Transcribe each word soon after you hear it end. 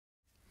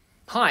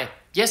Hi,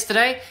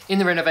 yesterday in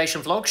the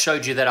renovation vlog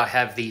showed you that I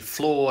have the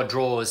floor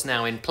drawers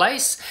now in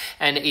place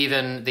and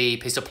even the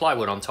piece of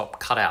plywood on top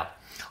cut out.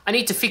 I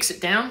need to fix it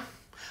down.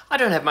 I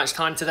don't have much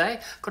time today,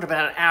 got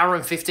about an hour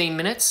and 15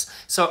 minutes,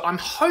 so I'm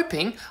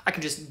hoping I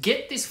can just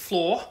get this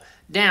floor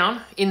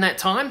down in that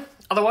time.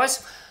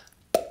 Otherwise,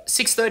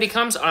 6:30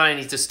 comes, I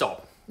need to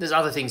stop. There's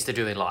other things to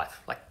do in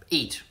life, like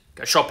eat,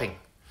 go shopping,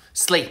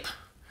 sleep.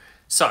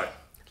 So,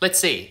 let's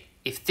see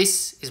if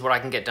this is what I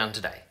can get done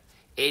today.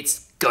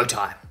 It's go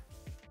time.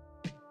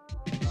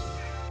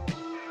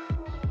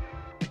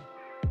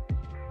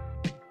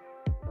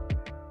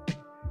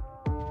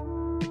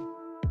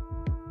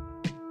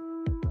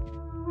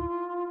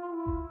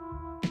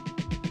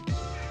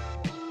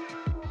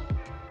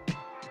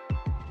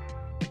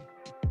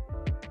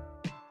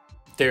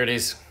 There it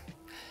is.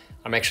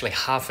 I'm actually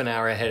half an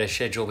hour ahead of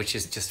schedule, which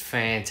is just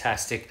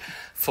fantastic.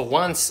 For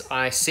once,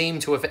 I seem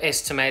to have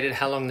estimated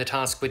how long the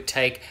task would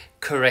take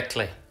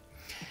correctly.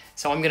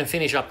 So I'm going to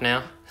finish up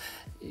now.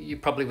 You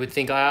probably would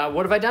think,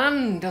 what have I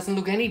done? Doesn't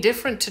look any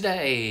different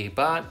today.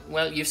 But,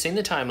 well, you've seen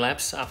the time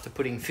lapse after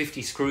putting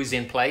 50 screws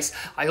in place.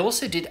 I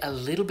also did a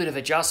little bit of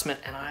adjustment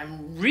and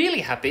I'm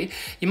really happy.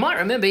 You might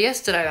remember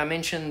yesterday I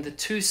mentioned the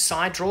two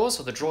side drawers,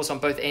 or the drawers on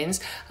both ends,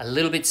 a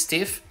little bit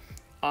stiff.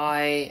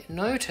 I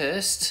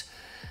noticed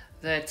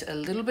that a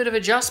little bit of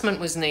adjustment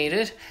was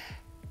needed.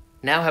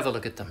 Now have a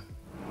look at them.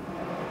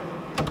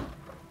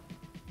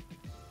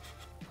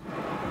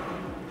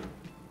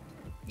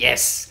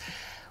 Yes,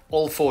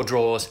 all four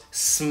drawers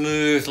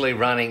smoothly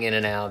running in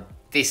and out.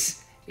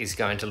 This is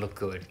going to look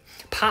good.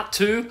 Part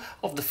 2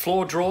 of the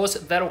floor drawers,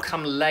 that'll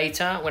come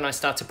later when I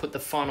start to put the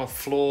final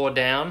floor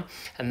down,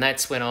 and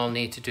that's when I'll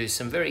need to do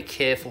some very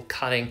careful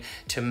cutting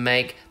to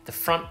make the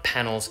front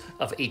panels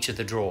of each of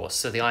the drawers.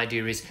 So the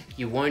idea is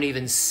you won't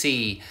even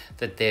see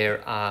that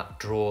there are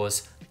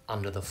drawers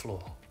under the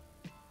floor.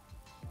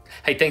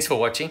 Hey, thanks for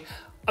watching.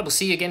 I will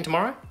see you again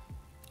tomorrow.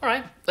 All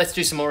right, let's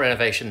do some more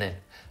renovation then.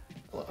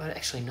 Well,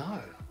 actually,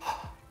 no.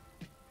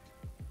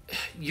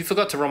 You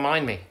forgot to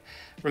remind me.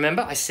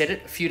 Remember, I said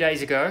it a few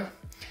days ago.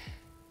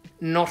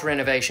 Not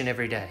renovation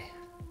every day.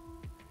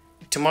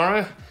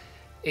 Tomorrow,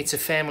 it's a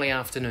family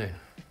afternoon.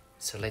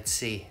 So let's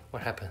see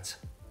what happens.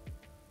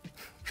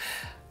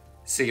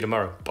 See you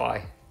tomorrow.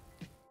 Bye.